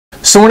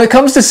So when it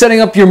comes to setting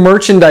up your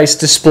merchandise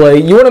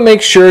display, you want to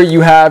make sure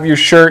you have your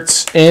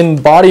shirts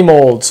in body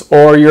molds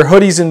or your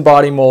hoodies in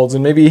body molds,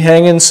 and maybe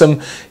hanging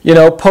some,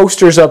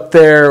 posters up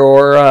there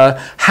or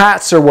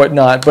hats or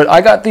whatnot. But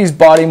I got these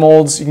body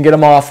molds. You can get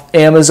them off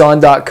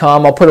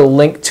Amazon.com. I'll put a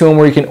link to them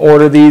where you can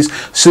order these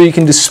so you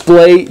can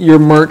display your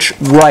merch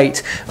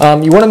right.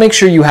 You want to make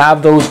sure you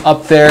have those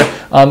up there.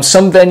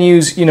 Some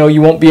venues,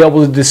 you won't be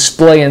able to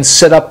display and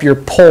set up your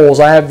poles.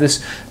 I have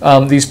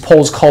these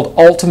poles called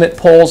Ultimate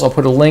Poles. I'll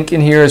put a link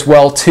in here as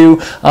well too,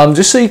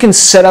 just so you can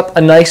set up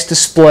a nice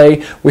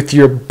display with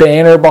your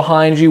banner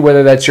behind you,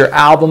 whether that's your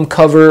album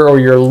cover or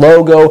your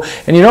logo.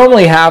 And you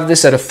normally have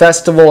this at a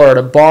festival or at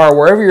a bar,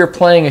 wherever you're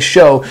playing a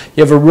show.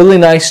 You have a really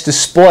nice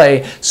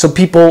display so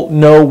people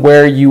know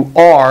where you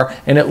are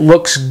and it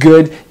looks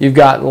good. You've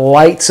got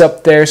lights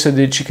up there so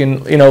that you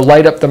can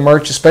light up the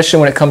merch, especially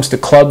when it comes to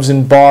clubs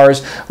and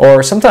bars,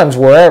 or sometimes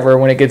wherever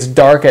when it gets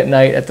dark at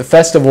night at the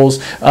festivals,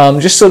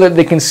 just so that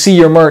they can see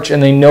your merch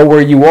and they know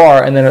where you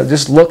are, and then it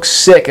just looks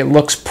sick, it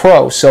looks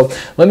pro. So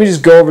let me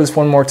just go over this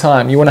one more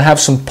time. You want to have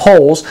some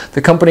poles.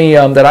 The company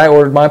that I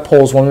ordered my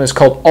poles, one is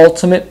called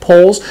Ultimate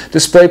Poles,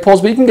 display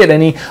poles, but you can get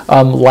any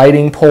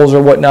lighting poles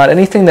or whatnot,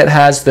 anything that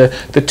has the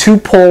two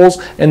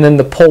poles and then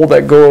the pole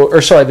that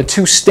the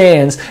two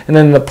stands and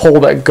then the pole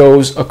that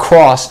goes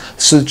across,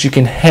 so that you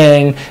can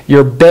hang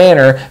your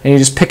banner, and you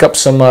just pick up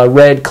some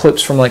red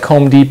clips from like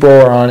Home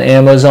Depot or on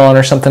Amazon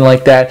or something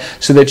like that,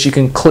 so that you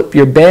can clip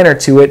your banner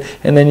to it,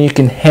 and then you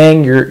can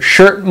hang your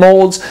shirt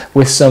molds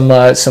with some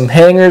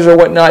hangers or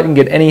whatnot. You can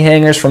get any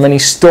hangers from any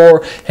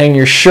store, hang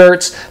your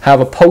shirts, have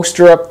a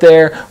poster up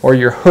there, or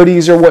your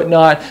hoodies or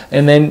whatnot,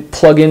 and then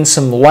plug in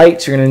some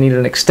lights. You're going to need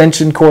an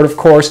extension cord, of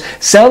course.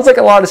 Sounds like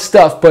a lot of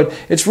stuff, but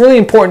it's really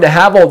important to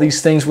have all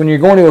these things when you're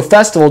going to a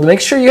festival to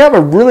make sure you have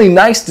a really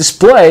nice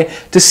display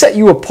to set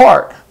you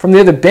apart from the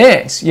other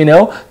bands.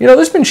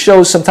 There's been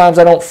shows sometimes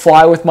I don't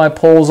fly with my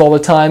poles all the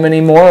time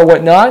anymore or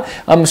whatnot,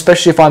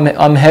 especially if I'm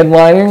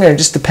headlining, and it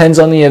just depends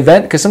on the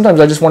event, because sometimes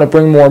I just want to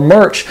bring more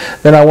merch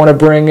than I want to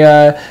bring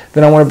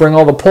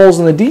all the poles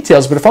and the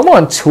details. But if I'm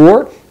on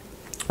tour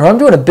or I'm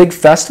doing a big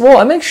festival,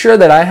 I make sure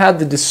that I have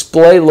the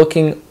display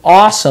looking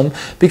awesome,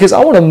 because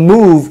I want to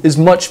move as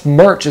much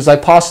merch as I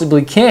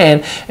possibly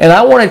can, and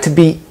I want it to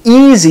be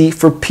easy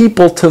for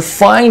people to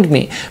find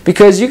me,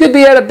 because you could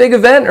be at a big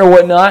event or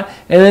whatnot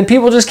and then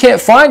people just can't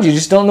find you,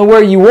 just don't know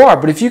where you are.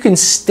 But if you can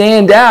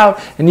stand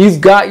out and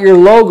you've got your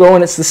logo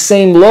and it's the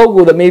same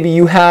logo that maybe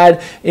you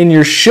had in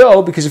your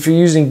show, because if you're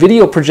using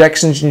video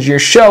projections in your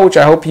show, which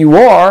I hope you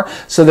are,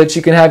 so that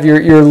you can have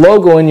your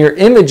logo and your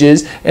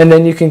images, and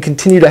then you can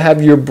continue to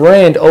have your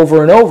brand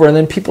over and over, and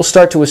then people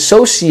start to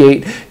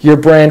associate your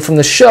brand from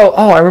the show.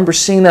 Oh, I remember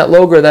seeing that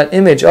logo or that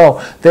image.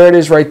 Oh, there it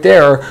is right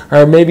there.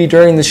 Or maybe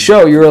during the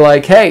show you were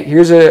like, hey,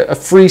 here's a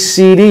free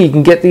CD. You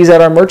can get these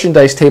at our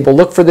merchandise table.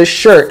 Look for this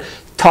shirt.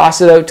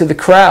 Toss it out to the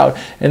crowd,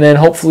 and then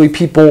hopefully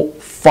people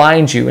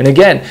find you. And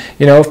again,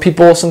 if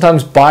people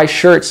sometimes buy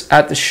shirts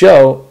at the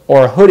show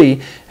or a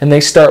hoodie and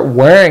they start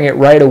wearing it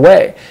right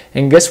away,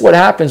 and guess what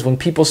happens when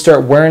people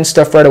start wearing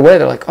stuff right away?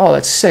 They're like, oh,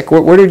 that's sick.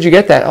 Where did you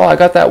get that? Oh, I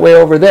got that way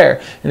over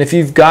there. And if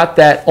you've got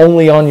that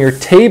only on your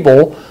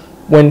table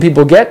when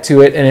people get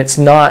to it and it's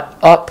not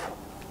up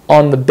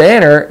on the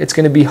banner, it's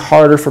going to be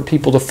harder for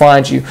people to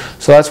find you.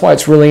 So that's why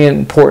it's really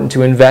important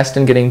to invest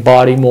in getting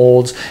body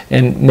molds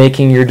and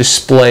making your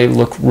display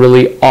look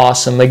really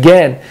awesome.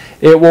 Again,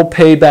 it will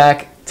pay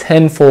back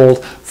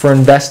tenfold for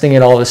investing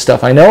in all this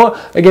stuff. I know,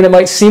 again, it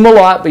might seem a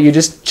lot, but you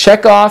just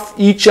check off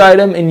each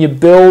item and you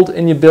build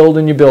and you build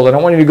and you build. I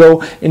don't want you to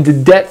go into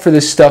debt for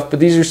this stuff,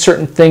 but these are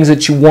certain things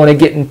that you want to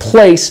get in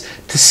place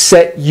to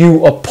set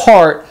you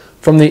apart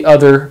from the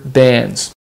other bands.